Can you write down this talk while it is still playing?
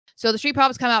So the Street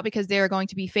Profits come out because they're going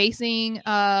to be facing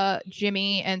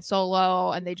Jimmy and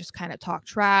Solo, and they just kind of talk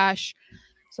trash.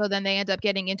 So then they end up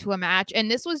getting into a match. And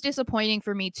this was disappointing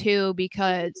for me too,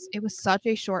 because it was such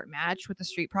a short match with the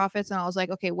Street Profits. And I was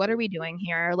like, okay, what are we doing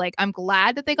here? Like, I'm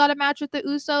glad that they got a match with the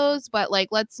Usos, but like,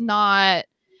 let's not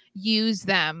use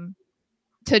them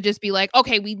to just be like,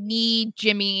 okay, we need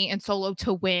Jimmy and Solo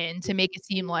to win to make it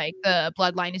seem like the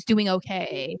Bloodline is doing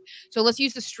okay. So let's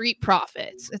use the Street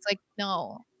Profits. It's like,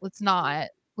 no, let's not.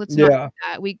 Let's not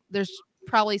do that. There's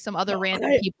probably some other random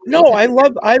people. No, I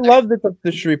love that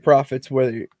the Street Profits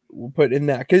were put in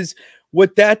that, because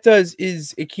what that does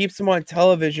is it keeps them on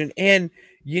television, and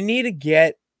you need to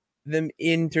get them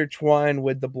intertwined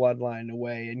with the Bloodline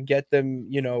away and get them,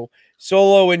 you know,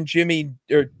 Solo and Jimmy,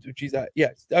 or geez,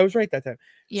 yes, I was right that time.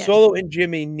 Yes. Solo and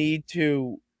Jimmy need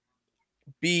to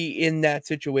be in that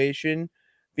situation,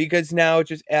 because now it's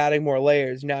just adding more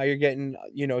layers. Now you're getting,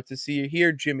 you know, to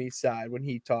hear Jimmy's side when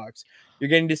he talks. You're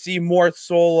getting to see more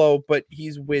Solo, but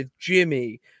he's with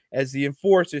Jimmy as the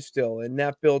enforcer still, and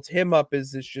that builds him up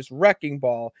as this just wrecking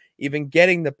ball, even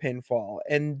getting the pinfall,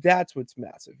 and that's what's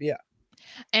massive. Yeah.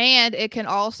 And it can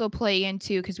also play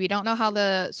into, because we don't know how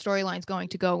the storyline's going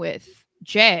to go with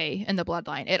Jey and the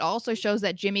Bloodline. It also shows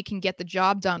that Jimmy can get the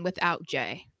job done without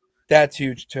Jey. That's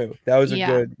huge too. That was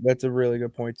that's a really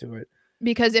good point to it.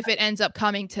 Because if it ends up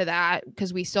coming to that,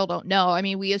 because we still don't know. I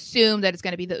mean, we assume that it's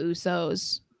going to be the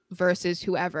Usos versus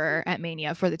whoever at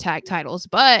Mania for the tag titles,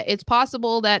 but it's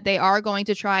possible that they are going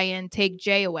to try and take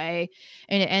Jey away,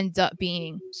 and it ends up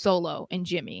being Solo and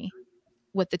Jimmy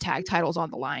with the tag titles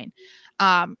on the line.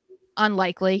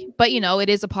 Unlikely, but you know, it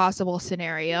is a possible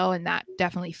scenario, and that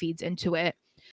definitely feeds into it.